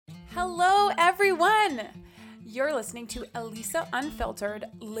Hello, everyone! You're listening to Elisa Unfiltered,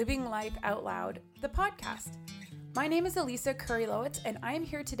 Living Life Out Loud, the podcast. My name is Elisa Curry-Lowitz, and I am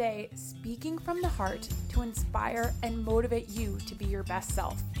here today speaking from the heart to inspire and motivate you to be your best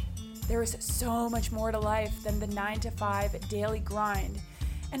self. There is so much more to life than the 9-to-5 daily grind,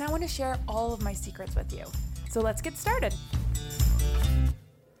 and I want to share all of my secrets with you. So let's get started.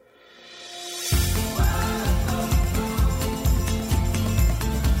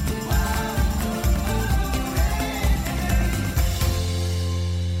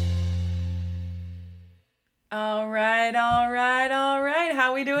 All right.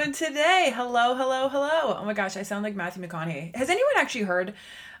 How are we doing today? Hello. Oh my gosh, I sound like Matthew McConaughey. Has anyone actually heard,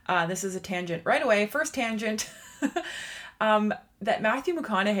 this is a tangent right away, first tangent, that Matthew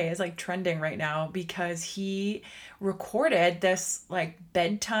McConaughey is like trending right now because he recorded this like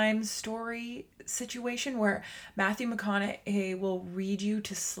bedtime story situation where Matthew McConaughey will read you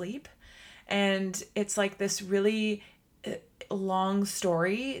to sleep. And it's like this really long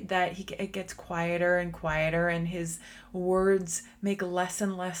story that it gets quieter and quieter and his words make less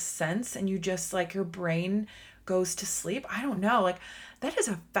and less sense and you just like your brain goes to sleep. I don't know, like that is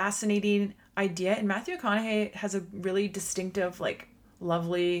a fascinating idea, and Matthew McConaughey has a really distinctive, like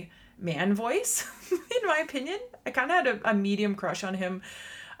lovely man voice in my opinion. I kind of had a medium crush on him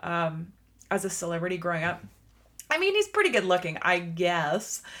as a celebrity growing up. I mean, he's pretty good looking, I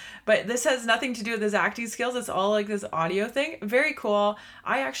guess, but this has nothing to do with his acting skills. It's all like this audio thing. Very cool.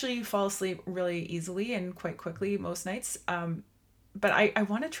 I actually fall asleep really easily and quite quickly most nights. But I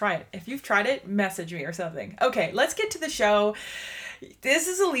want to try it. If you've tried it, message me or something. Okay, let's get to the show. This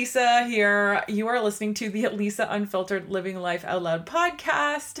is Elisa here. You are listening to the Elisa Unfiltered Living Life Out Loud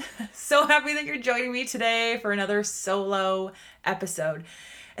podcast. So happy that you're joining me today for another solo episode.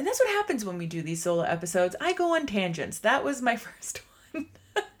 And that's what happens when we do these solo episodes. I go on tangents. That was my first one.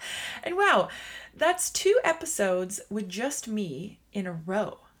 And wow, that's 2 episodes with just me in a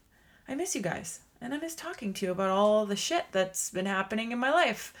row. I miss you guys. And I miss talking to you about all the shit that's been happening in my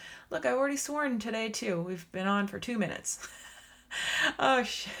life. Look, I've already sworn today too. We've been on for 2 minutes. Oh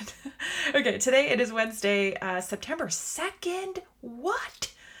shit. Okay, today it is Wednesday, September 2nd.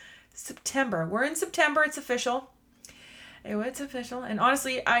 What? September. We're in September. It's official. It's official. And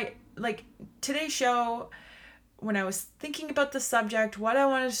honestly, I like today's show, when I was thinking about the subject, what I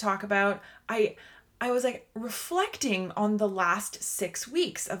wanted to talk about, I was like reflecting on the last 6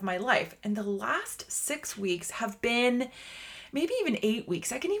 weeks of my life. And the last 6 weeks have been, maybe even 8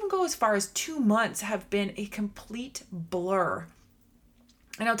 weeks, I can even go as far as 2 months, have been a complete blur.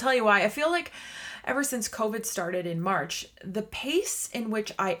 And I'll tell you why. I feel like ever since COVID started in March, the pace in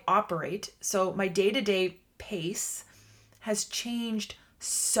which I operate, so my day-to-day pace, has changed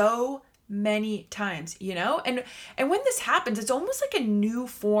so many times, you know? And when this happens, it's almost like a new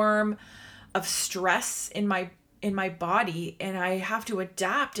form of stress in my body, and I have to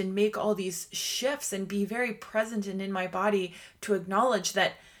adapt and make all these shifts and be very present and in my body to acknowledge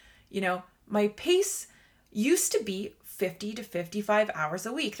that, you know, my pace used to be 50 to 55 hours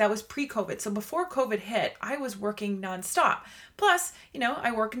a week. That was pre-COVID. So before COVID hit, I was working nonstop. Plus, you know,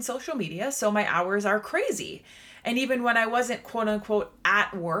 I work in social media, so my hours are crazy. And even when I wasn't quote unquote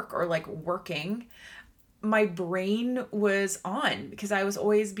at work or like working, my brain was on because I was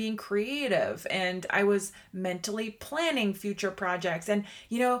always being creative and I was mentally planning future projects. And,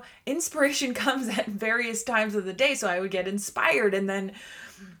 you know, inspiration comes at various times of the day. So I would get inspired and then,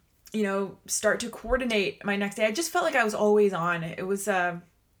 you know, start to coordinate my next day. I just felt like I was always on. It was,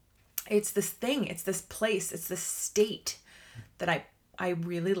 it's this thing, it's this place, it's this state that I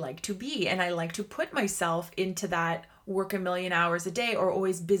really like to be. And I like to put myself into that work a million hours a day or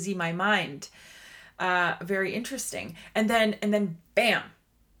always busy my mind. Very interesting. And then bam,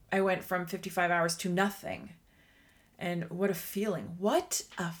 I went from 55 hours to nothing. And what a feeling. What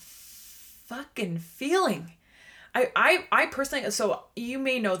a fucking feeling. I personally, so you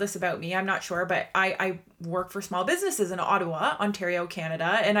may know this about me, I'm not sure, but I work for small businesses in Ottawa, Ontario, Canada,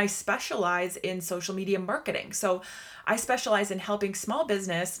 and I specialize in social media marketing. So I specialize in helping small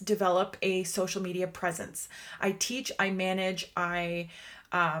business develop a social media presence. I teach, I manage, I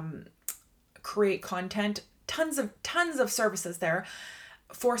create content, tons of services there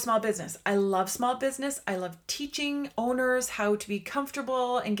for small business. I love small business. I love teaching owners how to be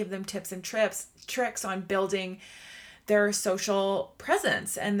comfortable and give them tips and tricks on building their social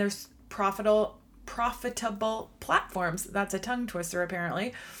presence and their profitable platforms. That's a tongue twister,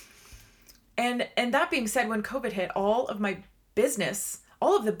 apparently. And that being said, when COVID hit, all of the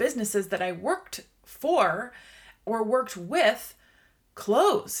businesses that I worked for or worked with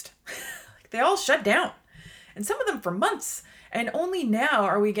closed. They all shut down. And some of them for months. And only now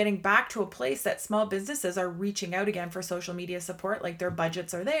are we getting back to a place that small businesses are reaching out again for social media support. Like their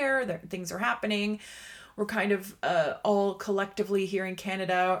budgets are there, things are happening. We're kind of all collectively here in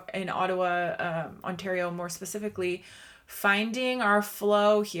Canada, in Ottawa, Ontario more specifically, finding our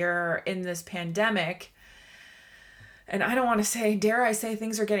flow here in this pandemic. And I don't want to say, dare I say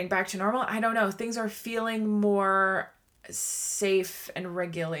things are getting back to normal? I don't know. Things are feeling more safe and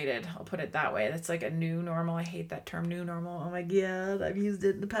regulated. I'll put it that way. That's like a new normal. I hate that term, new normal. Oh my God, I've used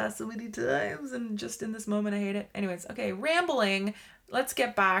it in the past so many times, and just in this moment I hate it. Anyways, okay, rambling. Let's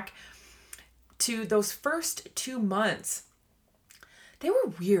get back to those first 2 months. They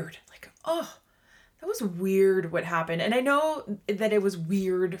were weird. Like, oh, that was weird what happened. And I know that it was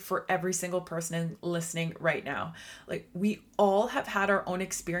weird for every single person listening right now. Like, we all have had our own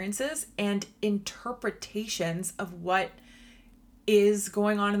experiences and interpretations of what is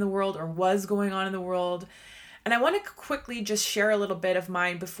going on in the world or was going on in the world. And I want to quickly just share a little bit of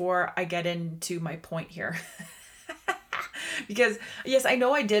mine before I get into my point here. Because yes, I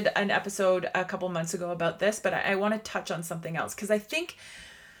know I did an episode a couple months ago about this, but I want to touch on something else, because I think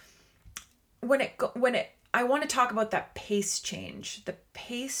I want to talk about that pace change,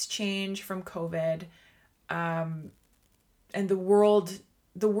 from COVID, and the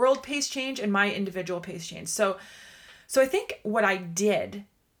world pace change and my individual pace change. So I think what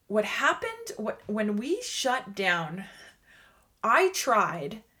happened when we shut down, I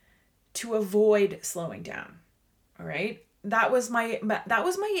tried to avoid slowing down. All right. That was my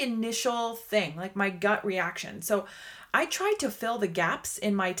initial thing, like my gut reaction. So I tried to fill the gaps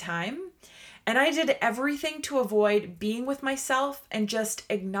in my time, and I did everything to avoid being with myself and just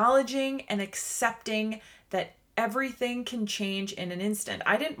acknowledging and accepting that everything can change in an instant.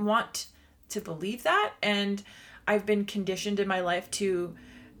 I didn't want to believe that. And I've been conditioned in my life to,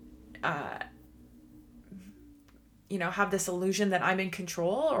 have this illusion that I'm in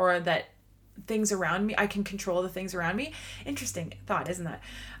control, or that things around me, I can control the things around me. Interesting thought, isn't that?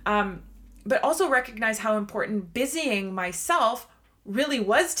 But also recognize how important busying myself really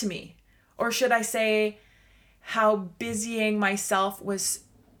was to me. Or should I say how busying myself was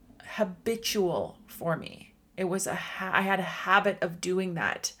habitual for me. It was I had a habit of doing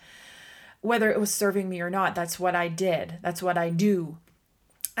that. Whether it was serving me or not, that's what I did. That's what I do.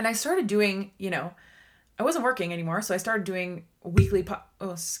 And I started doing, I wasn't working anymore, so I started doing weekly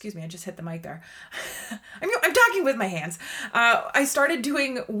I just hit the mic there. I'm talking with my hands. I started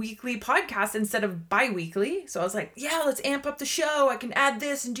doing weekly podcasts instead of bi-weekly. So I was like, yeah, let's amp up the show. I can add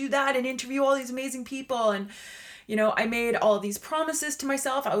this and do that and interview all these amazing people. And, I made all these promises to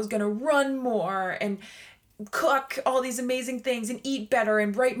myself. I was going to run more and cook all these amazing things and eat better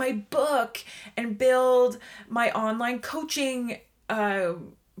and write my book and build my online coaching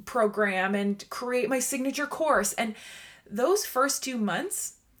program and create my signature course. And those first 2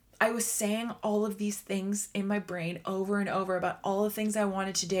 months, I was saying all of these things in my brain over and over about all the things I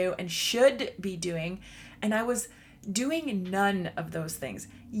wanted to do and should be doing. And I was doing none of those things.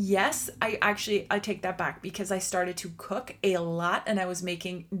 Yes, I take that back, because I started to cook a lot and I was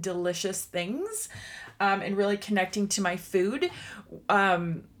making delicious things and really connecting to my food.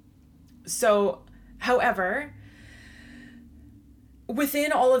 However,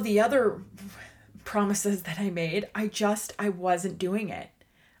 within all of the other promises that I made, I wasn't doing it.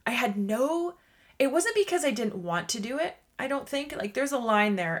 It wasn't because I didn't want to do it. I don't think, there's a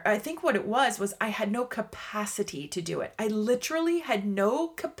line there. I think what it was I had no capacity to do it. I literally had no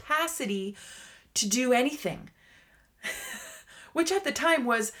capacity to do anything, which at the time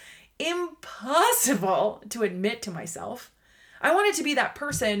was impossible to admit to myself. I wanted to be that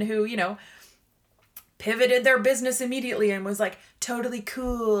person who, pivoted their business immediately and was totally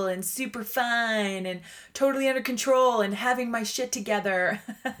cool and super fine and totally under control and having my shit together.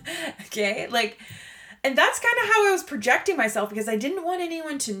 Okay. And that's kind of how I was projecting myself, because I didn't want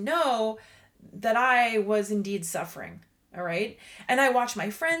anyone to know that I was indeed suffering. All right. And I watched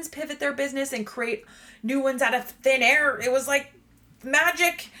my friends pivot their business and create new ones out of thin air. It was like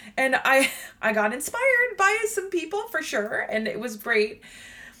magic. And I got inspired by some people for sure. And it was great.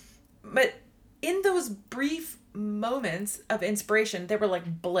 But in those brief moments of inspiration, they were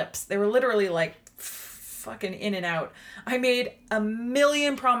like blips. They were literally fucking in and out. I made 1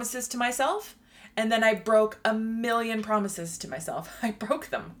 million promises to myself, and then I broke 1 million promises to myself. I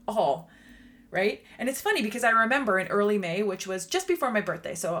broke them all, right? And it's funny because I remember in early May, which was just before my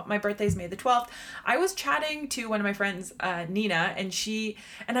birthday. So my birthday is May the 12th. I was chatting to one of my friends, Nina, and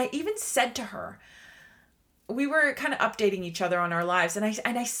I even said to her, we were kind of updating each other on our lives. And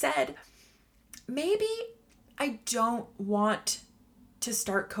I said, maybe I don't want to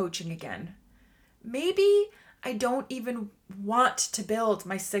start coaching again. Maybe I don't even want to build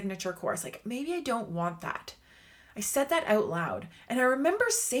my signature course. Like, maybe I don't want that. I said that out loud. And I remember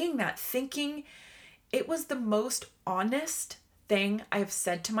saying that, thinking it was the most honest thing I have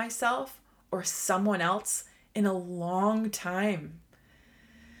said to myself or someone else in a long time.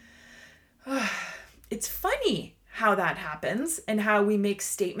 It's funny how that happens and how we make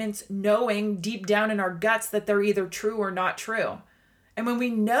statements knowing deep down in our guts that they're either true or not true. And when we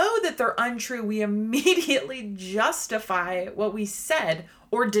know that they're untrue, we immediately justify what we said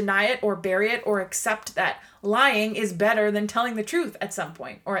or deny it or bury it or accept that lying is better than telling the truth at some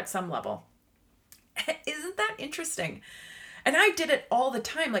point or at some level. Isn't that interesting? And I did it all the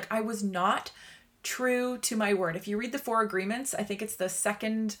time. Like, I was not true to my word. If you read the 4 agreements, I think it's the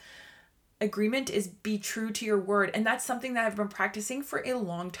second agreement is be true to your word. And that's something that I've been practicing for a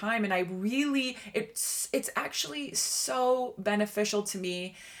long time. And I really, it's actually so beneficial to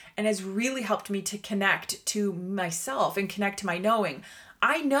me and has really helped me to connect to myself and connect to my knowing.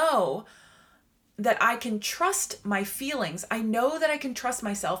 I know that I can trust my feelings. I know that I can trust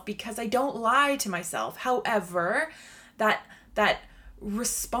myself because I don't lie to myself. However, that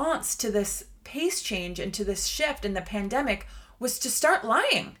response to this pace change and to this shift in the pandemic was to start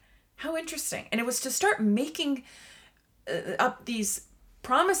lying. How interesting. And it was to start making up these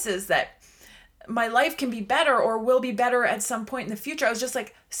promises that my life can be better or will be better at some point in the future. I was just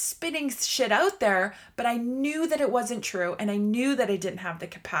like spitting shit out there, but I knew that it wasn't true and I knew that I didn't have the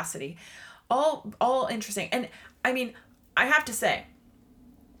capacity. All interesting. And I mean, I have to say,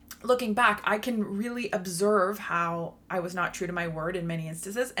 looking back, I can really observe how I was not true to my word in many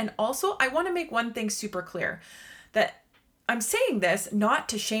instances. And also, I want to make one thing super clear, that I'm saying this not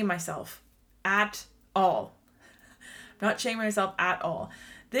to shame myself at all. I'm not shaming myself at all.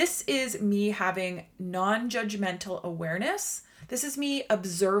 This is me having non-judgmental awareness. This is me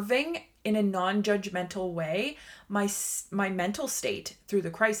observing in a non-judgmental way my mental state through the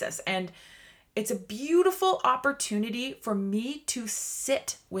crisis. And it's a beautiful opportunity for me to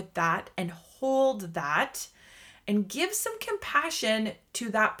sit with that and hold that and give some compassion to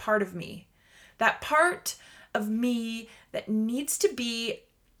that part of me. That part of me that needs to be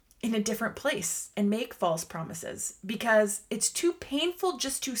in a different place and make false promises because it's too painful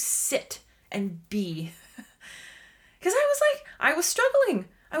just to sit and be. Because I was struggling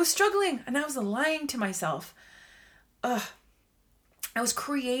and I was lying to myself. I was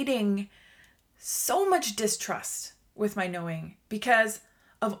creating so much distrust with my knowing because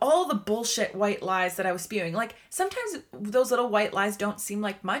of all the bullshit white lies that I was spewing. Like, sometimes those little white lies don't seem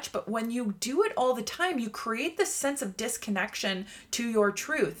like much, but when you do it all the time, you create this sense of disconnection to your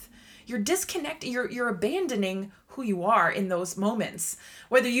truth. You're disconnecting, you're abandoning who you are in those moments.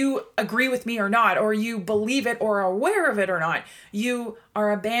 Whether you agree with me or not, or you believe it or are aware of it or not, you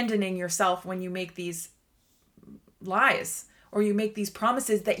are abandoning yourself when you make these lies. Or you make these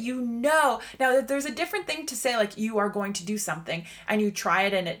promises that you know. Now, there's a different thing to say, like, you are going to do something and you try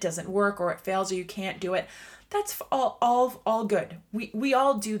it and it doesn't work or it fails or you can't do it. That's all good. We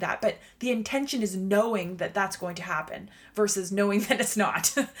all do that. But the intention is knowing that that's going to happen versus knowing that it's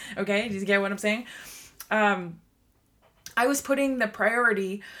not. Okay? Do you get what I'm saying? I was putting the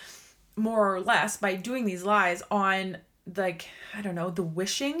priority, more or less, by doing these lies on, like, I don't know, the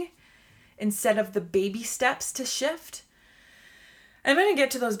wishing instead of the baby steps to shift. I'm going to get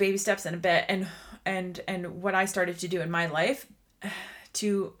to those baby steps in a bit and what I started to do in my life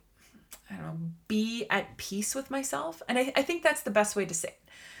to, I don't know, be at peace with myself. And I think that's the best way to say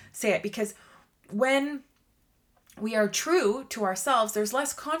it, because when we are true to ourselves, there's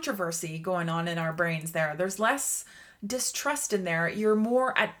less controversy going on in our brains there. There's less distrust in there. You're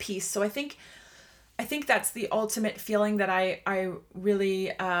more at peace. So I think that's the ultimate feeling that I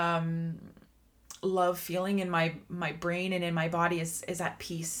really love feeling in my brain and in my body is at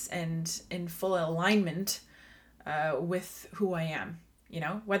peace and in full alignment with who I am, you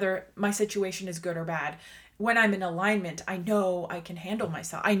know, whether my situation is good or bad. When I'm in alignment, I know I can handle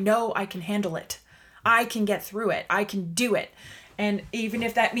myself. I know I can handle it. I can get through it. I can do it. And even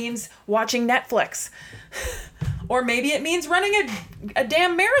if that means watching Netflix, or maybe it means running a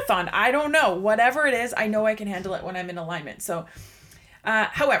damn marathon, I don't know. Whatever it is, I know I can handle it when I'm in alignment. So,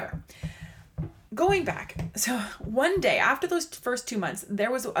 however, going back, so one day after those first 2 months, there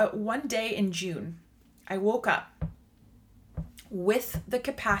was one day in June, I woke up with the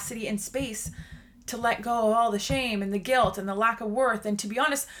capacity and space to let go of all the shame and the guilt and the lack of worth. And to be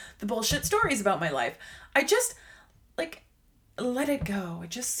honest, the bullshit stories about my life. I just let it go. It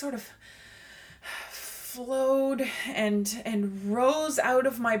just sort of flowed and rose out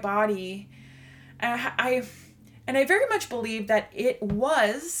of my body. And I very much believe that it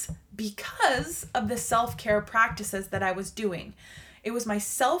was because of the self-care practices that I was doing. It was my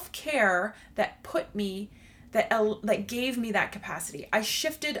self-care that put me, that gave me that capacity. I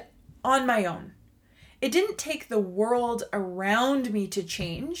shifted on my own. It didn't take the world around me to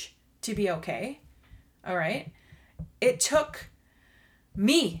change to be okay. All right. It took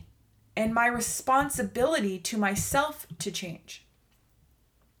me and my responsibility to myself to change.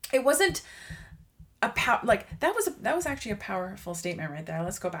 It wasn't that was actually a powerful statement right there.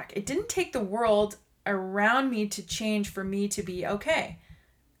 Let's go back. It didn't take the world around me to change for me to be okay.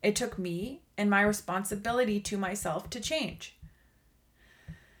 It took me and my responsibility to myself to change.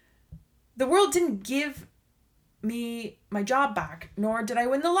 The world didn't give me my job back, nor did I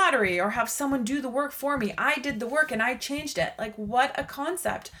win the lottery or have someone do the work for me. I did the work and I changed it. Like, what a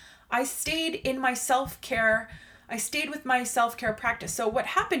concept. I stayed in my self-care. I stayed with my self-care practice. So what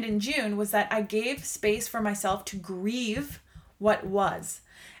happened in June was that I gave space for myself to grieve what was.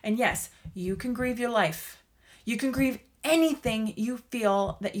 And yes, you can grieve your life. You can grieve anything you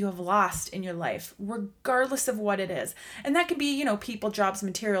feel that you have lost in your life, regardless of what it is. And that could be, people, jobs,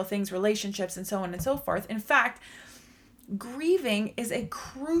 material things, relationships, and so on and so forth. In fact, grieving is a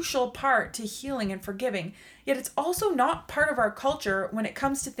crucial part to healing and forgiving. Yet it's also not part of our culture when it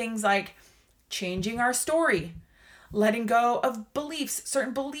comes to things like changing our story, letting go of beliefs,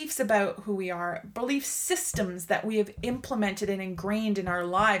 certain beliefs about who we are, belief systems that we have implemented and ingrained in our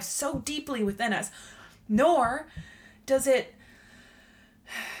lives so deeply within us. Nor does it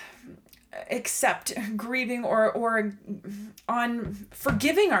accept grieving or on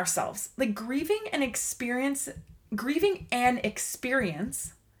forgiving ourselves. Like grieving and experience.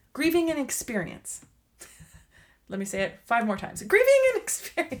 Let me say it 5 more times. Grieving and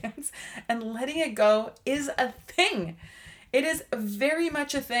experience and letting it go is a thing. It is very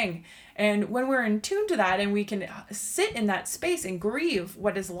much a thing. And when we're in tune to that and we can sit in that space and grieve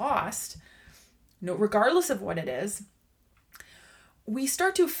what is lost, regardless of what it is, we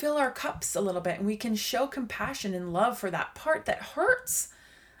start to fill our cups a little bit and we can show compassion and love for that part that hurts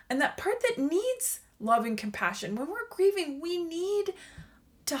and that part that needs love and compassion. When we're grieving, we need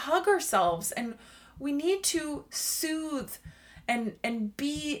to hug ourselves and we need to soothe and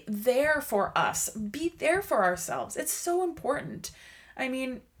be there for us, be there for ourselves. It's so important. I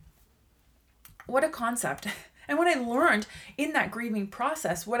mean, what a concept. And what I learned in that grieving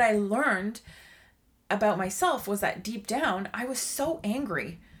process, what I learned about myself was that deep down, I was so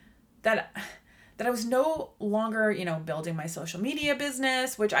angry that I was no longer, building my social media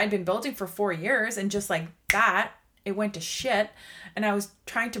business, which I'd been building for 4 years. And just like that, it went to shit. And I was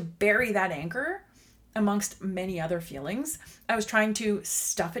trying to bury that anger amongst many other feelings. I was trying to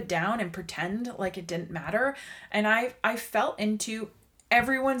stuff it down and pretend like it didn't matter. And I fell into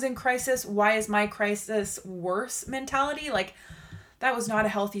everyone's in crisis. Why is my crisis worse mentality? Like, that was not a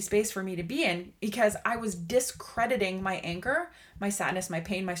healthy space for me to be in because I was discrediting my anger, my sadness, my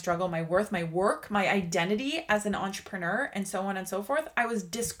pain, my struggle, my worth, my work, my identity as an entrepreneur, and so on and so forth. I was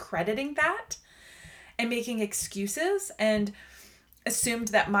discrediting that and making excuses and assumed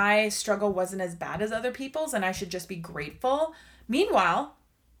that my struggle wasn't as bad as other people's and I should just be grateful. Meanwhile,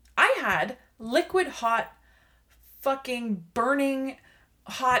 I had liquid hot, fucking burning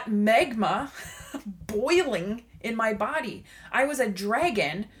hot magma boiling in my body. I was a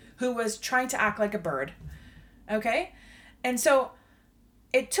dragon who was trying to act like a bird. Okay? And so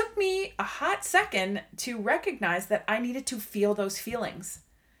it took me a hot second to recognize that I needed to feel those feelings.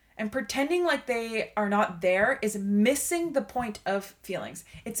 And pretending like they are not there is missing the point of feelings.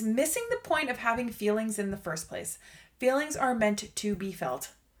 It's missing the point of having feelings in the first place. Feelings are meant to be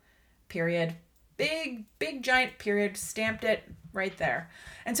felt. Period. Big, giant period. Stamped it right there.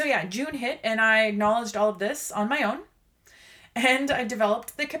 And so yeah, June hit and I acknowledged all of this on my own. And I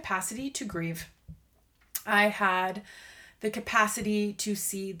developed the capacity to grieve. I had the capacity to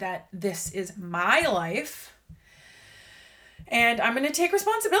see that this is my life and I'm going to take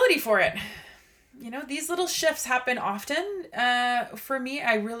responsibility for it. These little shifts happen often. For me,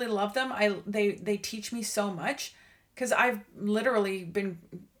 I really love them. They teach me so much because I've literally been,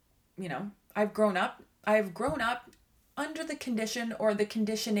 I've grown up under the condition or the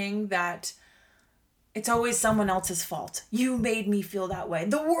conditioning that it's always someone else's fault. You made me feel that way.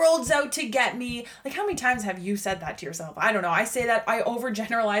 The world's out to get me. Like, how many times have you said that to yourself? I don't know. I say that. I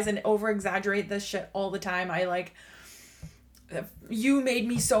overgeneralize and over-exaggerate this shit all the time. You made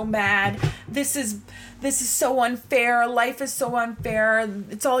me so mad. This is so unfair. Life is so unfair.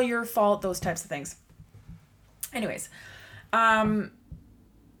 It's all your fault. Those types of things. Anyways, I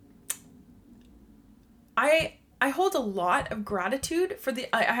I hold a lot of gratitude for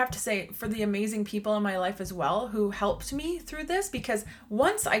I have to say, for the amazing people in my life as well who helped me through this, because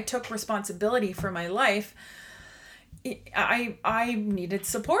once I took responsibility for my life, I needed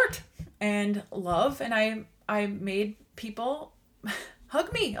support and love, and I made people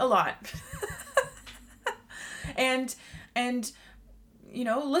hug me a lot. and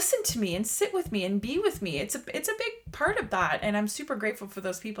listen to me and sit with me and be with me. It's a big part of that, and I'm super grateful for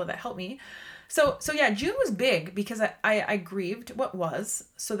those people that helped me. So yeah, June was big because I grieved what was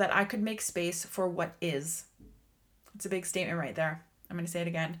so that I could make space for what is. It's a big statement right there. I'm going to say it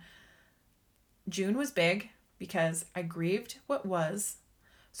again. June was big because I grieved what was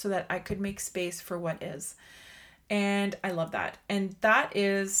so that I could make space for what is. And I love that. And that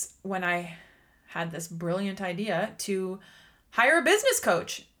is when I had this brilliant idea to hire a business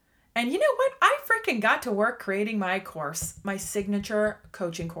coach. And you know what? I freaking got to work creating my course, my signature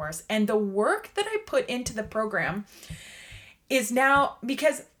coaching course. And the work that I put into the program is now,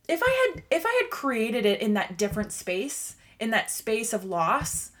 because if I had created it in that different space, in that space of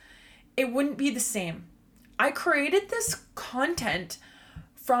loss, it wouldn't be the same. I created this content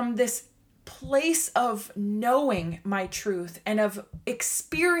from this place of knowing my truth and of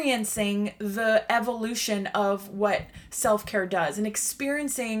experiencing the evolution of what self-care does, and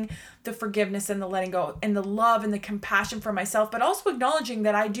experiencing the forgiveness and the letting go and the love and the compassion for myself, but also acknowledging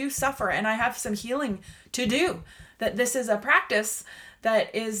that I do suffer and I have some healing to do, that this is a practice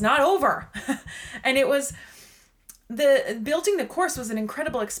that is not over. And it was building the course was an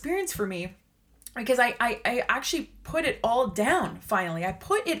incredible experience for me, because I actually put it all down. Finally, I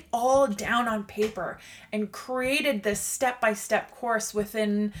put it all down on paper and created this step-by-step course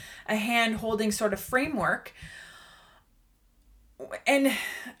within a hand-holding sort of framework. And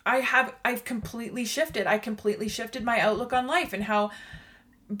I've completely shifted. I completely shifted my outlook on life, and how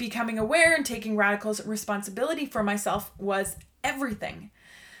becoming aware and taking radical responsibility for myself was everything.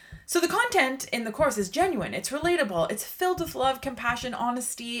 So the content in the course is genuine. It's relatable. It's filled with love, compassion,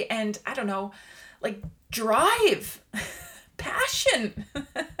 honesty, and I don't know, like drive, passion.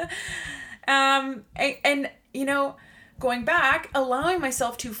 And going back, allowing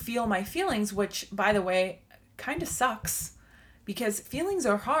myself to feel my feelings, which, by the way, kind of sucks, because feelings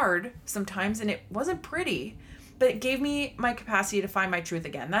are hard sometimes, and it wasn't pretty, but it gave me my capacity to find my truth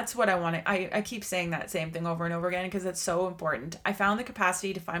again. That's what I wanted. I keep saying that same thing over and over again because it's so important. I found the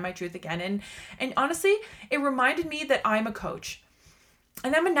capacity to find my truth again. And honestly, it reminded me that I'm a coach.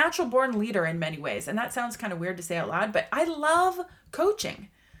 And I'm a natural born leader in many ways. And that sounds kind of weird to say out loud, but I love coaching.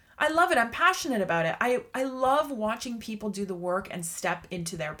 I love it. I'm passionate about it. I love watching people do the work and step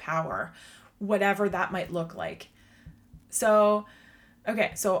into their power, whatever that might look like. So,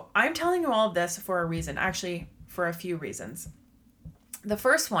 okay, so I'm telling you all of this for a reason, actually for a few reasons. The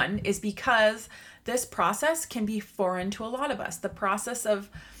first one is because this process can be foreign to a lot of us. The process of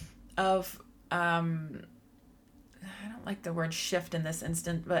I don't like the word shift in this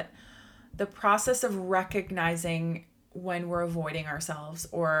instant, but the process of recognizing when we're avoiding ourselves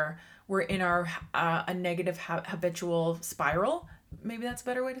or we're in our a negative habitual spiral. Maybe that's a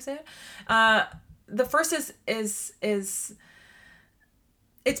better way to say it. The first is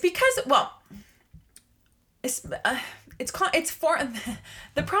it's because, well, it's foreign.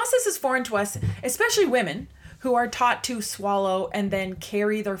 The process is foreign to us, especially women who are taught to swallow and then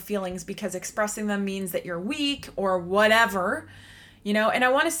carry their feelings because expressing them means that you're weak or whatever, and I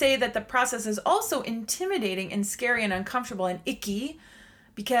want to say that the process is also intimidating and scary and uncomfortable and icky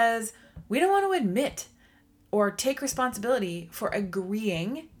because we don't want to admit or take responsibility for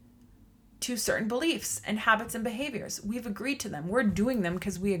agreeing to certain beliefs and habits and behaviors. We've agreed to them. We're doing them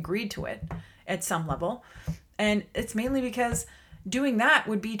because we agreed to it at some level. And it's mainly because doing that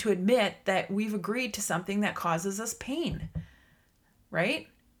would be to admit that we've agreed to something that causes us pain, right?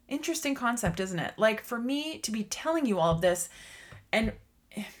 Interesting concept, isn't it? Like, for me to be telling you all of this, and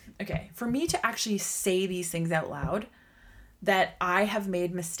okay, for me to actually say these things out loud, that I have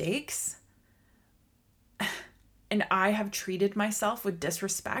made mistakes and I have treated myself with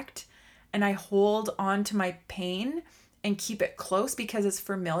disrespect, and I hold on to my pain and keep it close because it's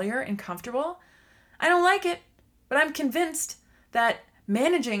familiar and comfortable. I don't like it, but I'm convinced that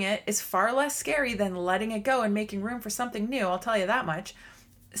managing it is far less scary than letting it go and making room for something new. I'll tell you that much.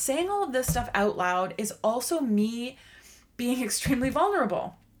 Saying all of this stuff out loud is also me being extremely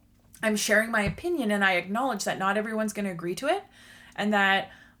vulnerable. I'm sharing my opinion, and I acknowledge that not everyone's going to agree to it, and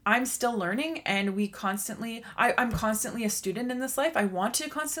that I'm still learning, and I'm constantly a student in this life. I want to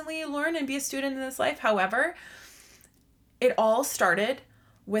constantly learn and be a student in this life. However, it all started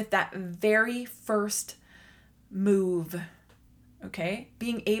with that very first move Okay?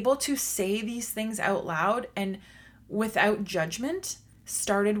 Being able to say these things out loud and without judgment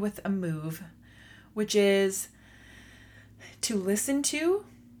started with a move, which is to listen to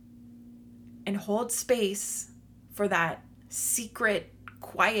and hold space for that secret,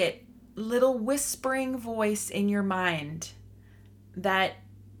 quiet, little whispering voice in your mind that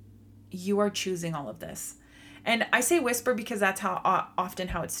you are choosing all of this. And I say whisper because that's how often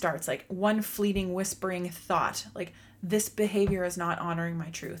how it starts, like one fleeting whispering thought, like this behavior is not honoring my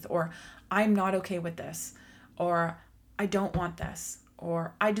truth, or I'm not okay with this, or I don't want this,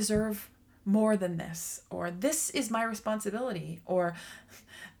 or I deserve more than this, or this is my responsibility, or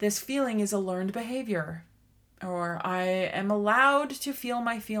this feeling is a learned behavior, or I am allowed to feel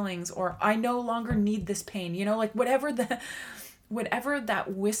my feelings, or I no longer need this pain, like whatever that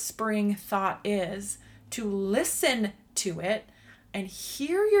whispering thought is, to listen to it and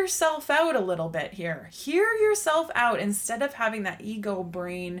hear yourself out a little bit here. Hear yourself out instead of having that ego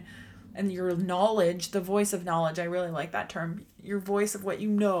brain and your knowledge, the voice of knowledge. I really like that term. Your voice of what you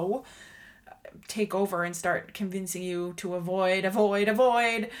know take over and start convincing you to avoid.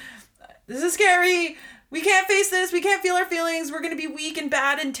 This is scary. We can't face this. We can't feel our feelings. We're going to be weak and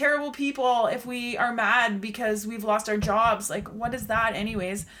bad and terrible people if we are mad because we've lost our jobs. Like, what is that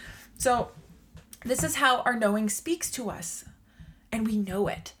anyways? So this is how our knowing speaks to us. And we know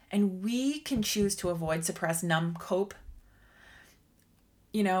it. And we can choose to avoid, suppress, numb, cope.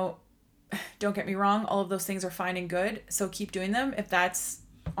 Don't get me wrong. All of those things are fine and good. So keep doing them. If that's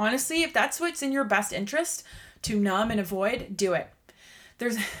what's in your best interest to numb and avoid, do it.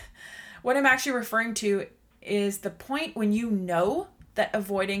 What I'm actually referring to is the point when you know that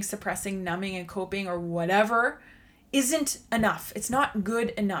avoiding, suppressing, numbing, and coping or whatever isn't enough. It's not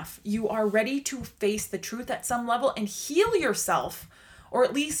good enough. You are ready to face the truth at some level and heal yourself, or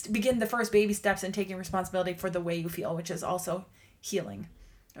at least begin the first baby steps in taking responsibility for the way you feel, which is also healing.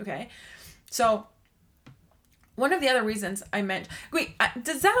 Okay? So one of the other reasons I meant,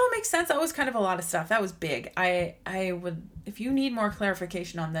 does that all make sense? That was kind of a lot of stuff. That was big. I would, if you need more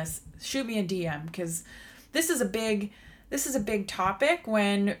clarification on this, shoot me a DM, because this is a big topic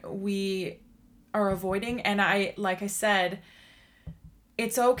when we are avoiding. And like I said,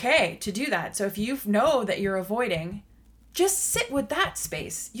 it's okay to do that. So if you know that you're avoiding, just sit with that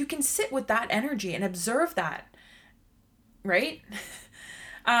space. You can sit with that energy and observe that, right?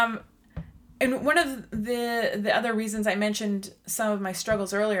 And one of the other reasons I mentioned some of my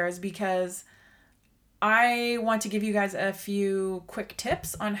struggles earlier is because I want to give you guys a few quick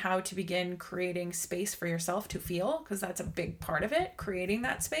tips on how to begin creating space for yourself to feel, because that's a big part of it, creating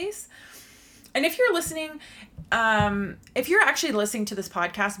that space. And if you're listening, if you're actually listening to this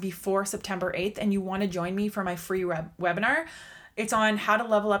podcast before September 8th and you want to join me for my free webinar, it's on how to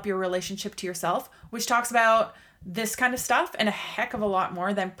level up your relationship to yourself, which talks about this kind of stuff and a heck of a lot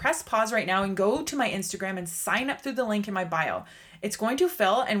more, then press pause right now and go to my Instagram and sign up through the link in my bio. It's going to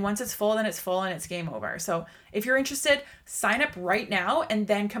fill, and once it's full, then it's full and it's game over. So if you're interested, sign up right now and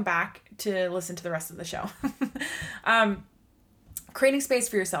then come back to listen to the rest of the show. Creating space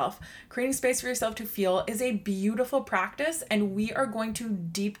for yourself to feel is a beautiful practice, and we are going to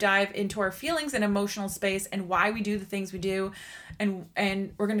deep dive into our feelings and emotional space and why we do the things we do, and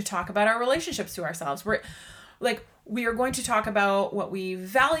we're going to talk about our relationships to ourselves. We are going to talk about what we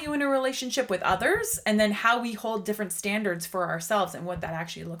value in a relationship with others, and then how we hold different standards for ourselves and what that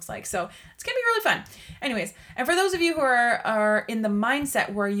actually looks like. So it's going to be really fun. Anyways, and for those of you who are in the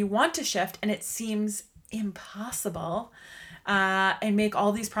mindset where you want to shift and it seems impossible, and make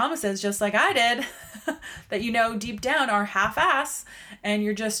all these promises just like I did that deep down are half-ass, and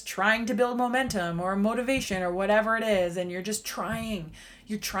you're just trying to build momentum or motivation or whatever it is, and you're just trying,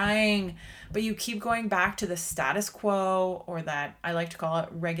 but you keep going back to the status quo, or that I like to call it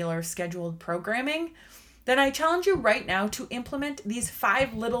regular scheduled programming, then I challenge you right now to implement these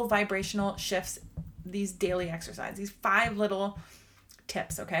 5 little vibrational shifts, these daily exercises, these 5 little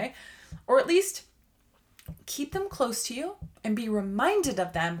tips, okay? Or at least keep them close to you and be reminded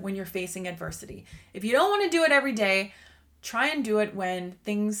of them when you're facing adversity. If you don't want to do it every day, try and do it when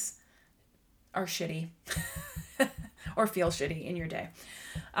things are shitty or feel shitty in your day.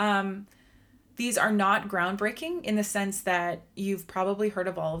 These are not groundbreaking in the sense that you've probably heard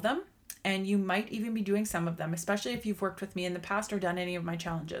of all of them, and you might even be doing some of them, especially if you've worked with me in the past or done any of my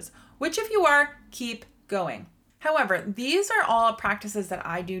challenges, which if you are, keep going. However, these are all practices that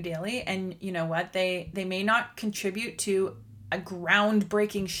I do daily, and you know what? They may not contribute to a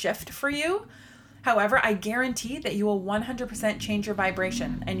groundbreaking shift for you. However, I guarantee that you will 100% change your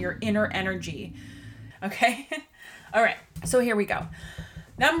vibration and your inner energy. Okay? All right. So here we go.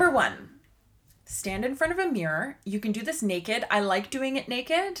 Number 1, stand in front of a mirror. You can do this naked. I like doing it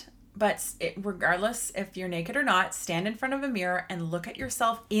naked, but regardless if you're naked or not, stand in front of a mirror and look at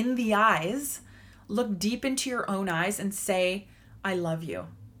yourself in the eyes. Look deep into your own eyes and say, I love you.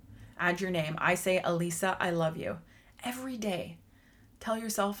 Add your name. I say, Alisa, I love you. Every day. Tell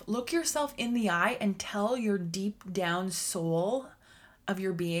yourself, look yourself in the eye and tell your deep down soul of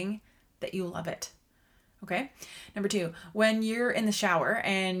your being that you love it. Okay? Number 2, when you're in the shower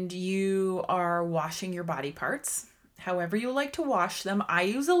and you are washing your body parts, however you like to wash them, I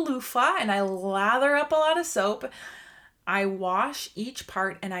use a loofah and I lather up a lot of soap. I wash each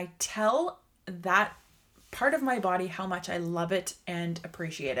part and I tell that part of my body how much I love it and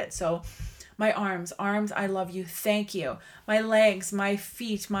appreciate it. So my arms, I love you, thank you. My legs, my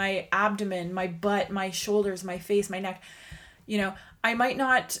feet, my abdomen, my butt, my shoulders, my face, my neck. You know, I might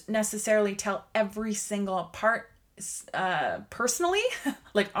not necessarily tell every single part personally,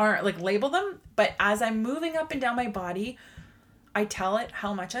 like label them, but as I'm moving up and down my body, I tell it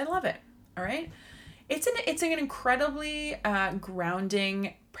how much I love it. All right. It's an incredibly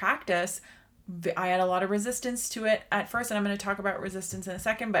grounding practice. I had a lot of resistance to it at first, and I'm going to talk about resistance in a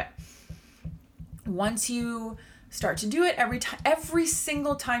second, but once you start to do it every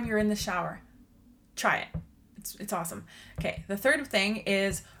single time you're in the shower, try it. It's awesome. Okay. The third thing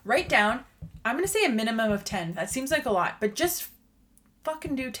is write down, I'm going to say a minimum of 10. That seems like a lot, but just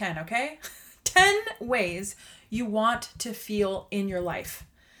fucking do 10. Okay. 10 ways you want to feel in your life.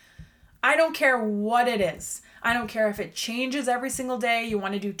 I don't care what it is. I don't care if it changes every single day. You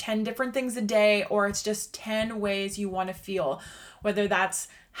want to do 10 different things a day, or it's just 10 ways you want to feel, whether that's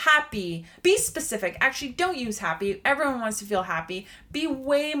happy. Be specific. Actually, don't use happy. Everyone wants to feel happy. Be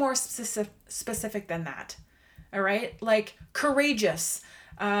way more specific than that. All right? Like courageous,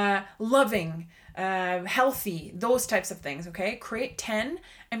 loving, healthy, those types of things, okay? Create 10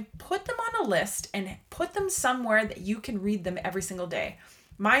 and put them on a list and put them somewhere that you can read them every single day.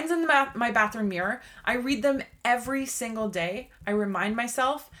 Mine's in my bathroom mirror. I read them every single day. I remind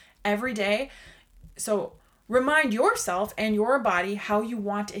myself every day. So remind yourself and your body how you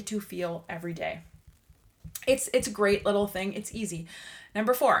want it to feel every day. It's a great little thing. It's easy.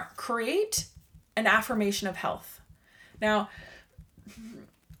 Number 4, create an affirmation of health. Now,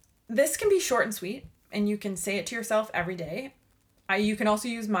 this can be short and sweet, and you can say it to yourself every day. You can also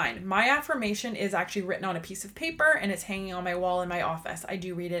use mine. My affirmation is actually written on a piece of paper, and it's hanging on my wall in my office. I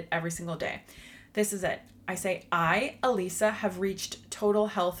do read it every single day. This is it. I say, I, Alisa, have reached total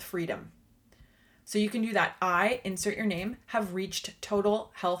health freedom. So you can do that. I, insert your name, have reached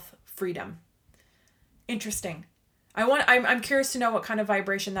total health freedom. Interesting. I'm curious to know what kind of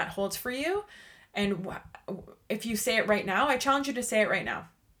vibration that holds for you. And if you say it right now, I challenge you to say it right now.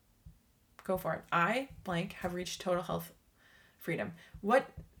 Go for it. I, blank, have reached total health freedom. What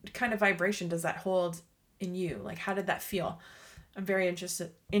kind of vibration does that hold in you? Like, how did that feel? I'm very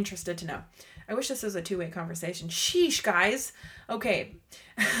interested to know. I wish this was a two-way conversation. Sheesh, guys. Okay.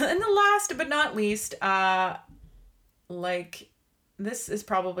 And the last but not least, this is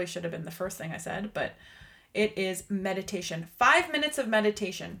probably should have been the first thing I said, but it is meditation. 5 minutes of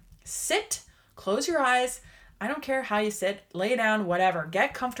meditation. Sit, close your eyes. I don't care how you sit, lay down, whatever.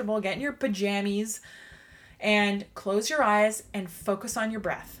 Get comfortable, get in your pajamas, and close your eyes and focus on your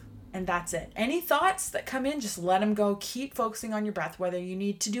breath. And that's it. Any thoughts that come in, just let them go. Keep focusing on your breath. Whether you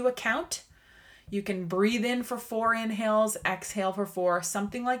need to do a count, you can breathe in for 4 inhales, exhale for 4,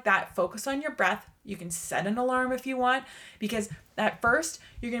 something like that. Focus on your breath. You can set an alarm if you want, because at first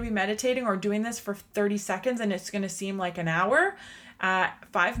you're going to be meditating or doing this for 30 seconds and it's going to seem like an hour.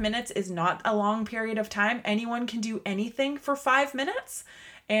 5 minutes is not a long period of time. Anyone can do anything for 5 minutes.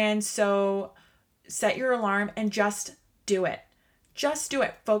 And so set your alarm and just do it. Just do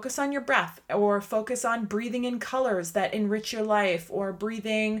it. Focus on your breath, or focus on breathing in colors that enrich your life, or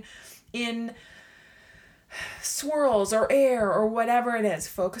breathing in swirls or air or whatever it is.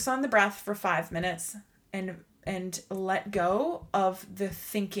 Focus on the breath for 5 minutes and let go of the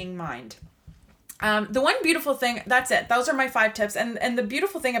thinking mind. The one beautiful thing, that's it. Those are my 5 tips. And the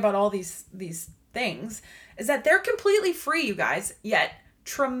beautiful thing about all these things is that they're completely free, you guys, yet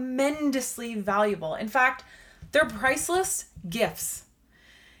tremendously valuable. In fact, they're priceless gifts.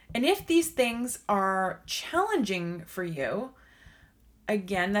 And if these things are challenging for you,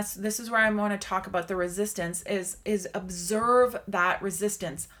 again, this is where I want to talk about the resistance, is observe that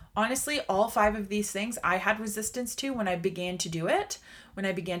resistance. Honestly, all 5 of these things I had resistance to when I began to do it, when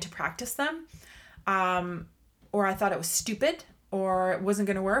I began to practice them, or I thought it was stupid, or it wasn't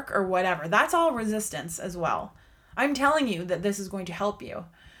going to work, or whatever. That's all resistance as well. I'm telling you that this is going to help you.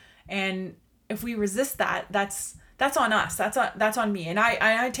 And if we resist that, that's that's on us. That's on me. And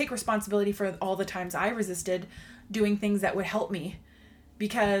I take responsibility for all the times I resisted doing things that would help me,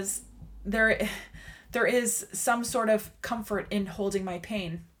 because there is some sort of comfort in holding my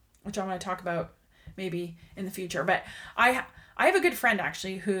pain, which I want to talk about maybe in the future. But I have a good friend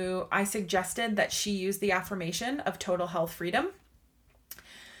actually who I suggested that she use the affirmation of total health freedom.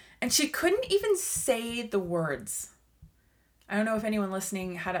 And she couldn't even say the words. I don't know if anyone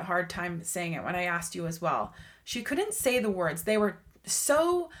listening had a hard time saying it when I asked you as well. She couldn't say the words. They were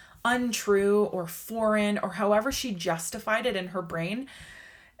so untrue or foreign, or however she justified it in her brain.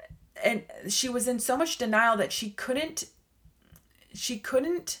 And she was in so much denial that she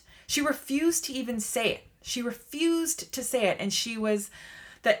refused to even say it. She refused to say it. And she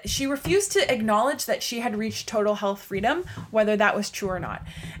refused to acknowledge that she had reached total health freedom, whether that was true or not.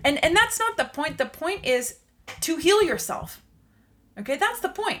 And that's not the point. The point is to heal yourself. Okay, that's the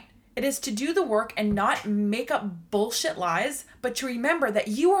point. It is to do the work and not make up bullshit lies, but to remember that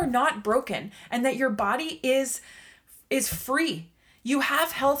you are not broken and that your body is free. You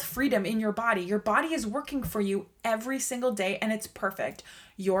have health freedom in your body. Your body is working for you every single day, and it's perfect.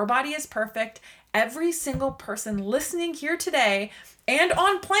 Your body is perfect. Every single person listening here today and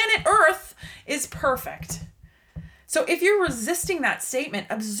on planet Earth is perfect. So if you're resisting that statement,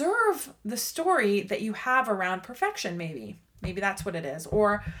 observe the story that you have around perfection, maybe. Maybe that's what it is.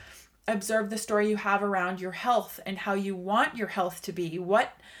 Or observe the story you have around your health and how you want your health to be.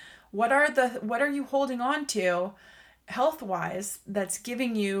 What are you holding on to health-wise that's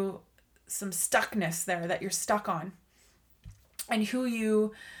giving you some stuckness there that you're stuck on? And who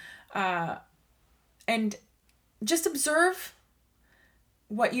you and just observe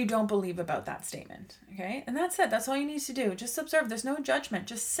what you don't believe about that statement, okay? And that's it. That's all you need to do. Just observe. There's no judgment.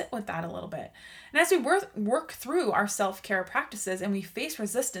 Just sit with that a little bit. And as we work through our self-care practices and we face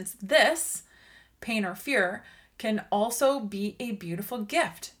resistance, this pain or fear can also be a beautiful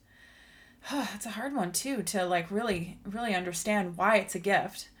gift. It's a hard one too, to like really, really understand why it's a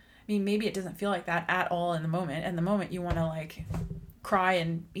gift. I mean, maybe it doesn't feel like that at all in the moment. In the moment, you want to like cry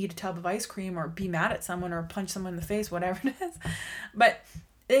and eat a tub of ice cream or be mad at someone or punch someone in the face, whatever it is. But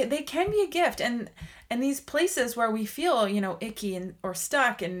they can be a gift. And these places where we feel, icky or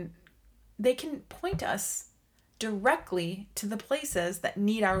stuck, and they can point us directly to the places that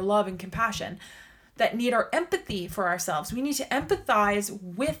need our love and compassion, that need our empathy for ourselves. We need to empathize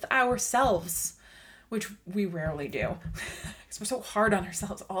with ourselves, which we rarely do because we're so hard on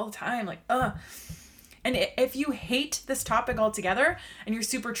ourselves all the time. Like, ugh. And if you hate this topic altogether and you're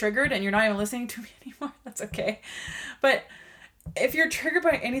super triggered and you're not even listening to me anymore, that's okay. But if you're triggered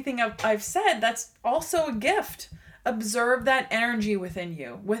by anything I've said, that's also a gift. Observe that energy within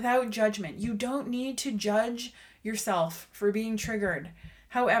you without judgment. You don't need to judge yourself for being triggered.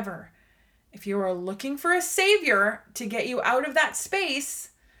 However, if you are looking for a savior to get you out of that space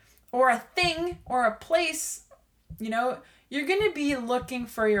or a thing or a place, you're going to be looking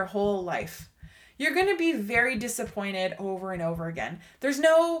for your whole life. You're going to be very disappointed over and over again. There's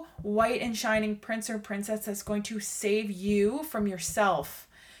no white and shining prince or princess that's going to save you from yourself.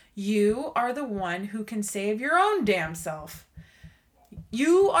 You are the one who can save your own damn self.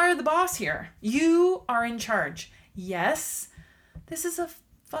 You are the boss here. You are in charge. Yes, this is a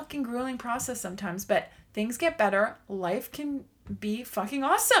fucking grueling process sometimes, but things get better. Life can be fucking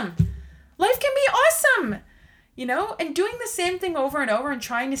awesome. Life can be awesome. And doing the same thing over and over and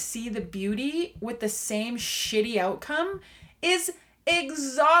trying to see the beauty with the same shitty outcome is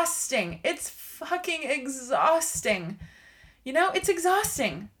exhausting. It's fucking exhausting. It's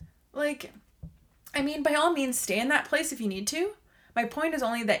exhausting. Like, I mean, by all means, stay in that place if you need to. My point is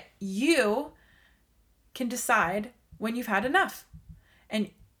only that you can decide when you've had enough and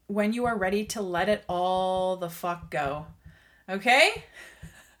when you are ready to let it all the fuck go. Okay?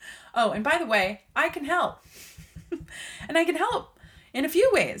 Oh, and by the way, I can help. And I can help in a few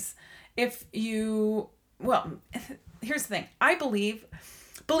ways. Here's the thing. Believe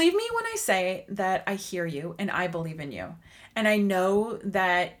me when I say that I hear you and I believe in you. And I know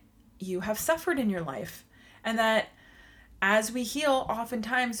that you have suffered in your life, and that as we heal,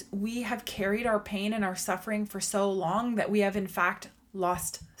 oftentimes we have carried our pain and our suffering for so long that we have in fact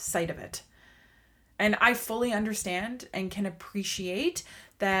lost sight of it. And I fully understand and can appreciate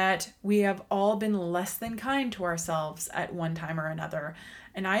that we have all been less than kind to ourselves at one time or another.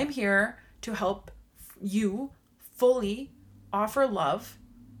 And I am here to help you fully offer love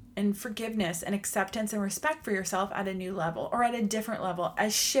and forgiveness and acceptance and respect for yourself at a new level or at a different level,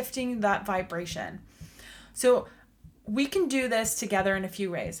 as shifting that vibration. So we can do this together in a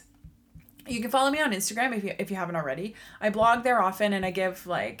few ways. You can follow me on Instagram if you haven't already. I blog there often, and I give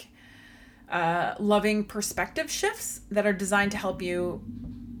loving perspective shifts that are designed to help you,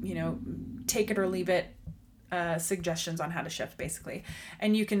 take it or leave it, suggestions on how to shift, basically.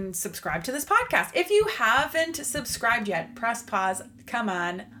 And you can subscribe to this podcast. If you haven't subscribed yet, press pause. Come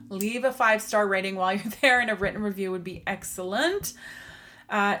on, leave a 5-star rating while you're there, and a written review would be excellent.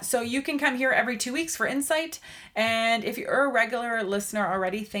 So you can come here every 2 weeks for insight. And if you're a regular listener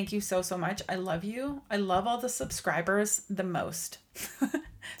already, thank you so much. I love you. I love all the subscribers the most.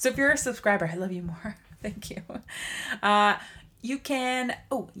 So if you're a subscriber, I love you more. Thank you. You can,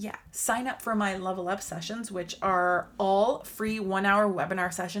 sign up for my Level Up sessions, which are all free 1-hour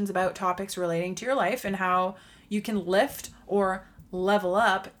webinar sessions about topics relating to your life and how you can lift or level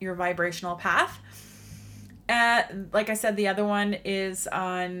up your vibrational path. Like I said, the other one is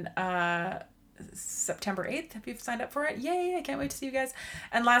on September 8th, if you've signed up for it. Yay, I can't wait to see you guys.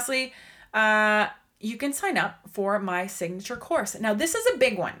 And lastly, you can sign up for my signature course. Now, this is a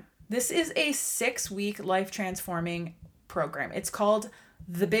big one. This is a 6-week life transforming program. It's called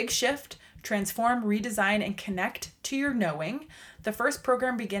The Big Shift: Transform, Redesign, and Connect to Your Knowing. The first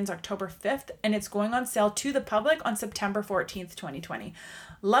program begins October 5th, and it's going on sale to the public on September 14th, 2020.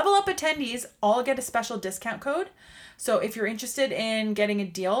 Level Up attendees all get a special discount code. So if you're interested in getting a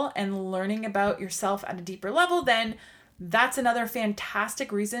deal and learning about yourself at a deeper level, then that's another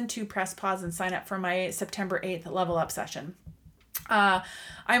fantastic reason to press pause and sign up for my September 8th Level Up session.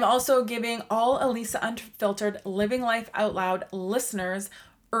 I'm also giving all Alisa Unfiltered Living Life Out Loud listeners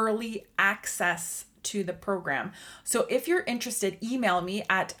early access to the program. So if you're interested, email me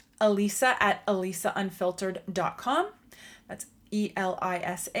at elisa@elisaunfiltered.com. That's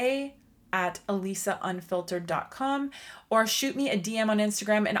ELISA @elisaunfiltered.com, or shoot me a DM on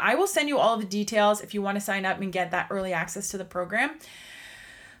Instagram and I will send you all of the details if you want to sign up and get that early access to the program.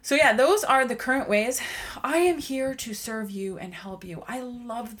 So yeah, those are the current ways. I am here to serve you and help you. I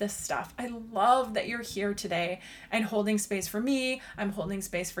love this stuff. I love that you're here today and holding space for me. I'm holding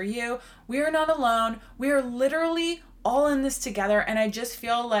space for you. We are not alone. We are literally all in this together. And I just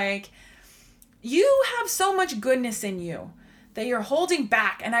feel like you have so much goodness in you that you're holding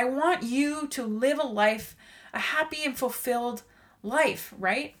back. And I want you to live a life, a happy and fulfilled life,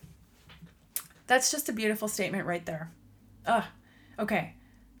 right? That's just a beautiful statement right there. Okay.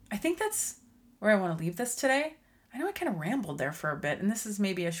 I think that's where I want to leave this today. I know I kind of rambled there for a bit, and this is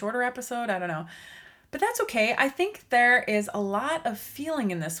maybe a shorter episode. I don't know. But that's okay. I think there is a lot of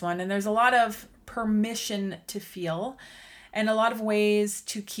feeling in this one, and there's a lot of permission to feel and a lot of ways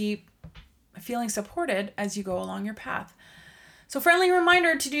to keep feeling supported as you go along your path. So friendly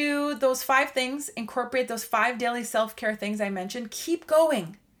reminder to do those 5 things, incorporate those 5 daily self-care things I mentioned. Keep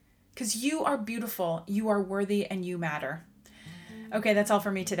going because you are beautiful, you are worthy, and you matter. Okay, that's all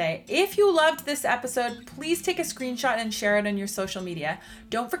for me today. If you loved this episode, please take a screenshot and share it on your social media.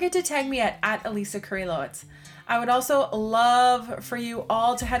 Don't forget to tag me at Alisa Curry-Lowitz. I would also love for you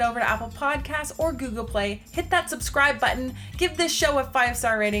all to head over to Apple Podcasts or Google Play, hit that subscribe button, give this show a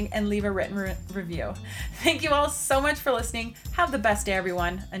 5-star rating, and leave a written review. Thank you all so much for listening. Have the best day,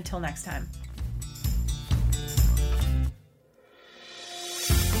 everyone. Until next time.